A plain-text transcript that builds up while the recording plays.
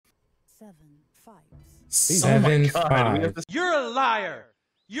Seven five. You're a liar.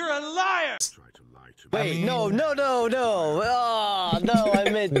 You're a liar. Wait, no. Oh, no, I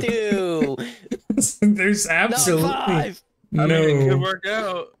meant 2. There's absolutely no, 5. no. I mean, it could work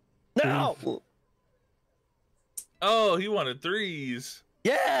out. No. Oh, he wanted 3s.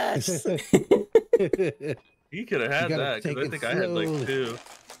 Yes. He could have had that because I think I had like 2.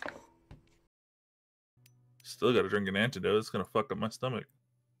 Still got to drink an antidote. It's gonna fuck up my stomach.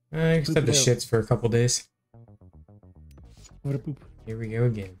 I just had the shits for a couple days. What a poop. Here we go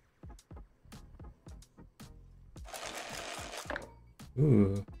again.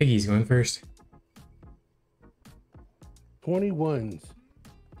 Ooh, Piggy's going first. 21s.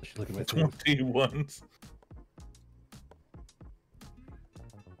 I should look at my 21s.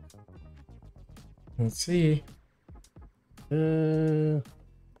 Let's see. Ooh.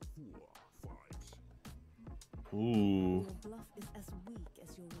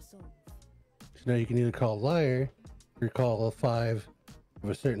 So now you can either call liar or call a 5 of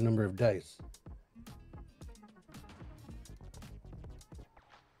a certain number of dice.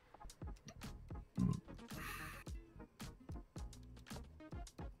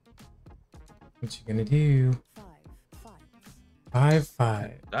 What you gonna do? 5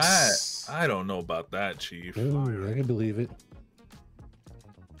 5. I don't know about that, Chief. Ooh, I can believe it.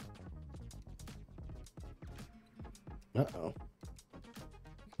 Uh-oh.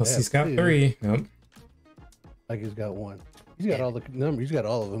 Plus he's got 3. Nope. Like he's got 1. He's got all the numbers. He's got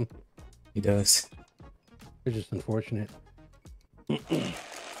all of them. He does. It's just unfortunate.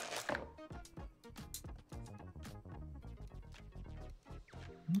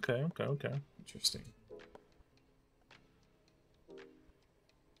 Okay. Interesting.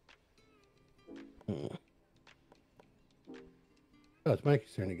 Oh, it's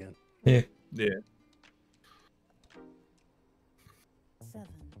Mikey's turn again. Yeah. Yeah.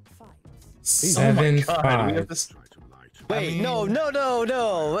 7 5. Wait, no.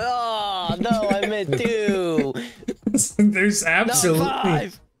 Oh, no, I meant 2. There's absolutely no,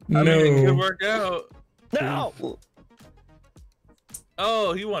 5. no. I mean, it could work out. No.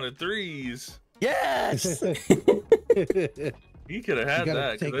 Oh, he wanted 3s. Yes. He could have had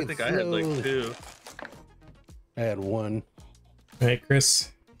that because I think I had like 2. I had 1. All right,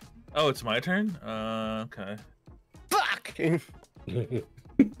 Chris. Oh, it's my turn? Okay. Fuck.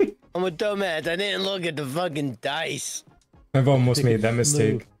 I'm a dumbass. I didn't look at the fucking dice. I've almost made that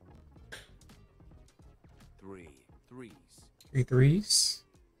mistake. 3 3s. 3 3s.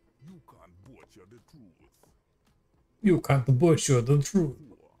 You can't butcher the truth. You can't butcher the truth.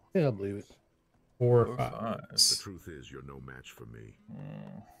 Yeah, I believe it. 4 4 5s. The truth is, you're no match for me.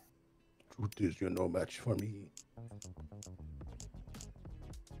 Truth is, you're no match for me.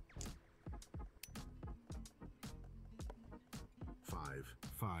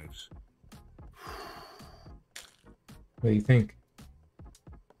 Fives. What do you think?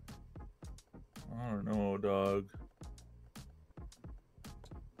 I don't know, dog.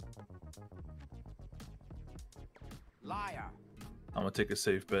 Liar. I'm gonna take a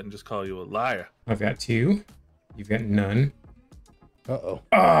safe bet and just call you a liar. I've got 2. You've got none. Uh-oh.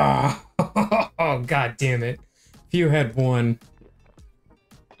 Ah! Oh, god damn it. If you had 1.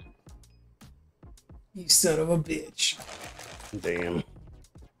 You son of a bitch. Damn.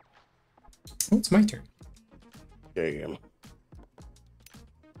 Oh, it's my turn. Damn.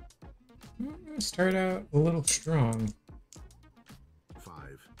 I'm gonna start out a little strong.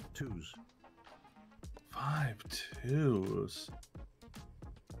 5 2s. 5 2s.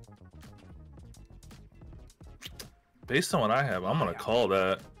 Based on what I have, I'm gonna call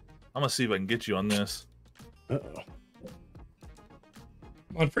that. I'm gonna see if I can get you on this. Uh-oh.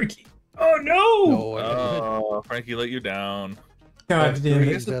 Come on, Freaky. Oh, no! No, Frankie let you down. God damn I it.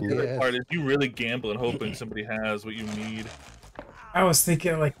 guess the other part is you really gamble and hoping somebody has what you need. I was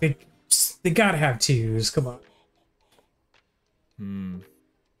thinking, like, they gotta have 2s. Come on.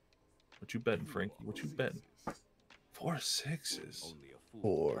 What you betting, Frankie? What you betting? 4 6s. Only a fool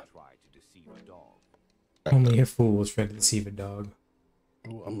 4. tried to deceive a dog. Only a fool was trying to deceive a dog.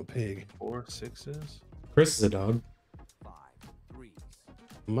 Ooh, I'm a pig. 4 6s. Chris is a dog. 5 3s.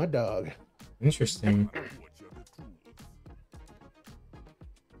 My dog. Interesting.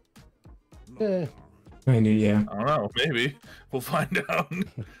 Yeah. I knew, yeah. I don't know. Maybe we'll find out.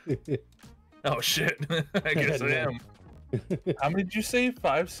 Oh shit! I guess I am. How many did you say?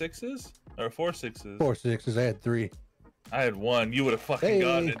 5 6s or 4 6s? 4 6s. I had 3. I had 1. You would have fucking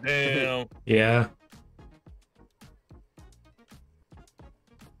gotten it. Damn. Yeah.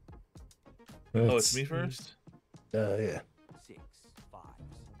 Oh, it's me first. Yeah. 6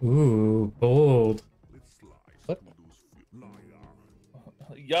 5s. Ooh, bold. What?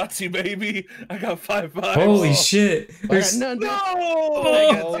 Yahtzee, baby. I got 5 fives. Holy shit! I got There's none. No!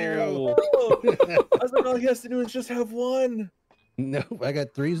 I got 0. I was like, all he has to do is just have one. No, I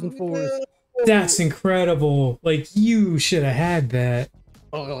got 3s and 4s. that's incredible. Like you should have had that.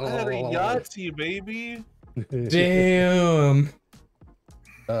 I had a Yahtzee, baby. Damn.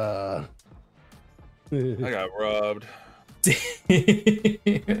 Uh, I got robbed.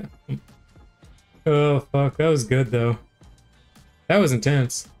 Damn. Oh fuck, that was good though. That was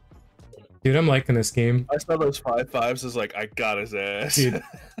intense. Dude, I'm liking this game. I saw those 5 fives. Is like, I got his ass. Dude,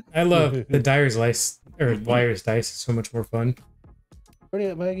 I love the Dyer's Dice or Liar's Dice. It's so much more fun. Ready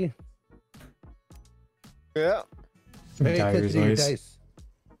up, Maggie? Yeah. Pay Dyer's attention to your Dice. dice.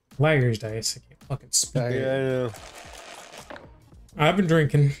 Liar's Dice. I can't fucking speak. Liar. Yeah, I know. I've been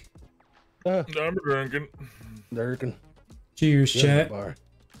drinking. Ah, I'm drinking. Durkin. Cheers, Yeah, chat. bar.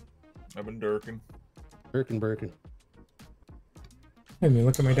 I've been dirking. Birkin. Hey, man,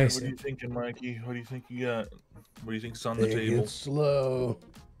 look at my dice. What are here. you thinking, Mikey? What do you think you got? What do you think's on the Take table? it slow.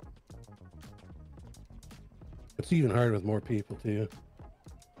 It's even harder with more people too.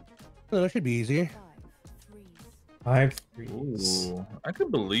 No, it should be easier. 5 threes. Ooh, I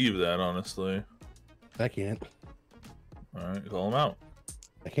could believe that, honestly. I can't. All right, call him out.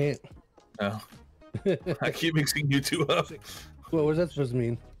 I can't. No, I keep mixing you two up. What was that supposed to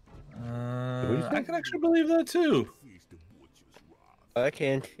mean? I can actually believe that too. I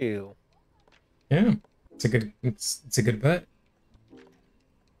can too. Yeah, it's a good bet.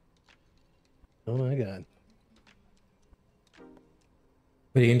 Oh my god.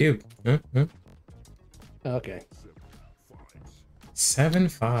 What are you gonna do? Huh? Okay. 7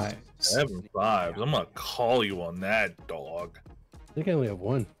 5s. 7 fives. I'm gonna call you on that, dog. I think I only have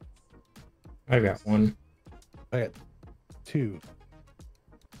 1. I got 1. I got 2.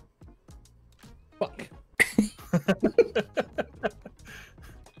 Fuck.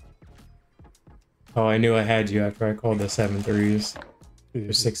 Oh, I knew I had you after I called the 7 threes.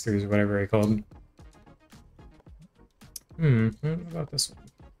 Or 6 threes, or whatever I called. What about this one?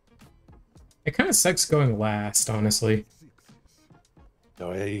 It kind of sucks going last, honestly.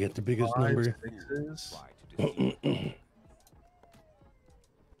 Oh yeah, you get the biggest number. 6s. Try to deceive.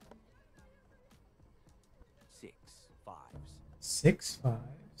 6 fives. 6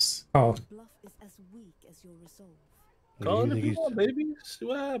 5s. Oh, Bluff is as weak as your resolve. Call You it if think you he's want, baby. See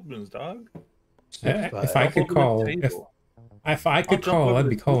what happens, dog. if I could Over the call, table. if I I'll could jump call, over I'd the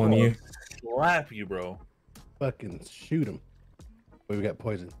be calling table you. and Slap you, bro. fucking shoot him. But we got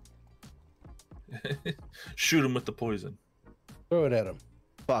poison. Shoot him with the poison. Throw it at him.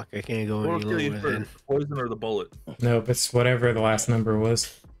 Fuck, I can't go What'll any kill you lower then. first, poison or the bullet? Nope, it's whatever the last number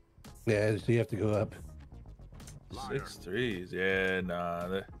was. Yeah, so you have to go up. 6 threes. Yeah,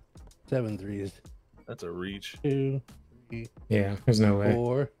 nah, 7 threes. that's a reach. 2, Yeah, there's no way.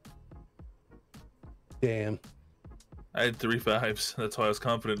 4. Damn. I had 3 fives. That's why I was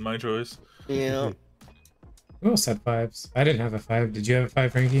confident in my choice. Yeah. Who else had 5s? I didn't have a 5. Did you have a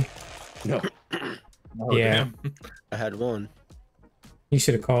 5, Frankie? No. Oh, Yeah. damn. I had 1. You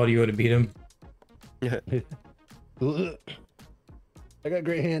should have called. You would have beat him. Ugh. I got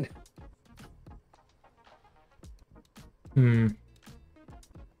great hand. Hmm.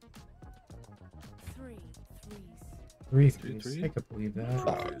 3 threes. 3 Two threes. threes? I could believe that.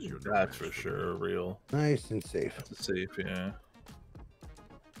 Try is your no That's match for sure real. Nice and safe. It's safe, yeah.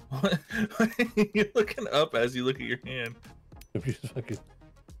 You're looking up as you look at your hand. I'm just fucking.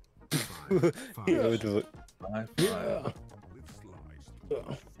 5 Yeah, fives. do it. 5 Yeah. five.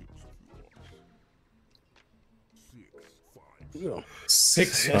 Yeah.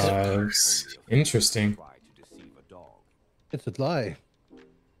 6 5s. Interesting. Try to deceive a dog. It's a lie.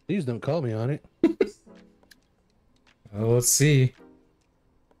 Please don't call me on it. Well, let's see.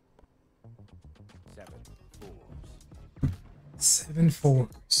 7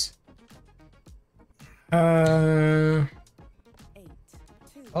 fours. 7 4s. 8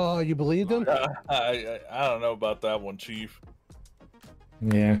 2. Oh, you believed him? I don't know about that one, Chief.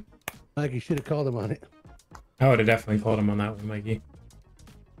 Yeah. Like you should have called him on it. I would have definitely called him on that one, Mikey.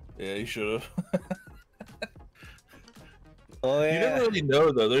 Yeah, you should have. Oh You yeah. didn't really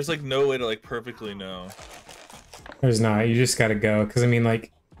know though. There's like no way to like perfectly know. There's not. You just gotta go. Because, I mean,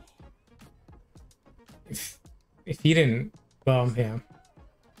 like, if he didn't, well, yeah.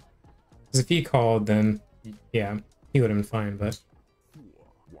 Because if he called, then, yeah, he would have been fine, but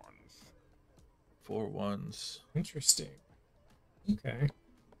 4 ones. interesting. Okay.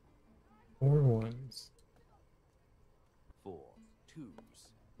 4 1s. 4 twos.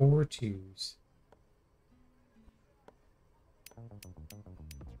 4 2s.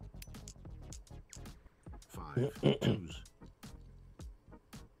 Five twos.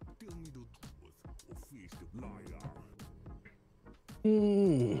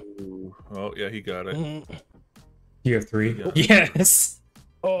 Mm. Oh yeah, he got it. Mm. You have 3? Yeah. Yes!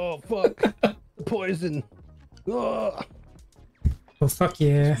 Oh fuck! Poison. Oh, Oh, fuck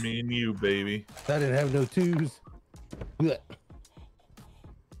yeah. Me and you, baby. I didn't have no 2s. Blech.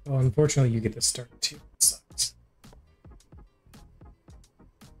 Well, unfortunately, you get to start too. It sucks.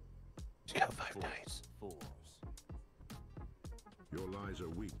 Just got 5 dice. Fours. Your lies are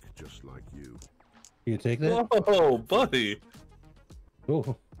weak, just like you. You take that? Whoa, buddy.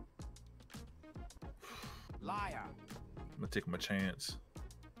 Oh, Liar. I'm gonna take my chance.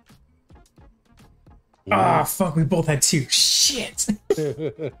 Ah, fuck, we both had 2. Shit!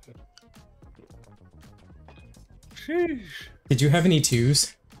 Sheesh. Did you have any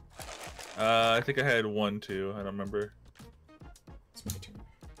 2s? I think I had 1, 2. I don't remember. It's my turn.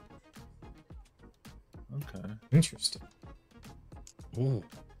 Okay. Interesting. Mm.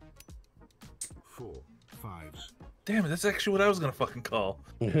 4 5s. Damn it, that's actually what I was gonna fucking call.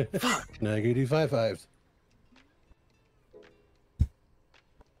 Now I can do 5 5s.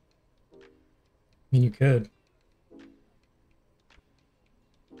 I mean, you could.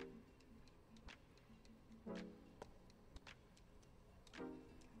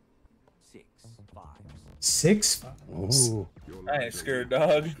 Six. Fives. 6 5s. Oh, Your I ain't lies are scared, weak,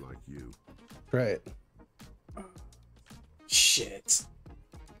 dog. just like you. try it. Shit.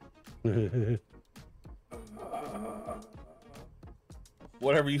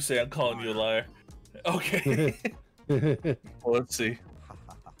 Whatever you say, I'm calling you a liar. Okay. Well, let's see.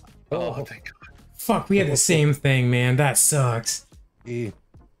 Oh, Oh, thank God. Fuck, we had the same thing, man. That sucks. yeah.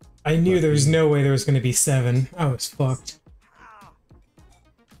 I knew there was no way there was gonna be 7. I was fucked.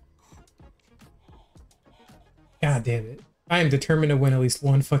 God damn it. I am determined to win at least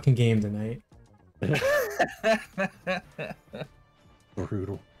 1 fucking game tonight.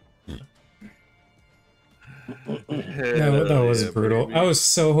 Brutal. That was Yeah, brutal. baby. I was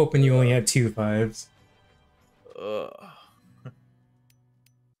so hoping you only had 2 5s. Ugh.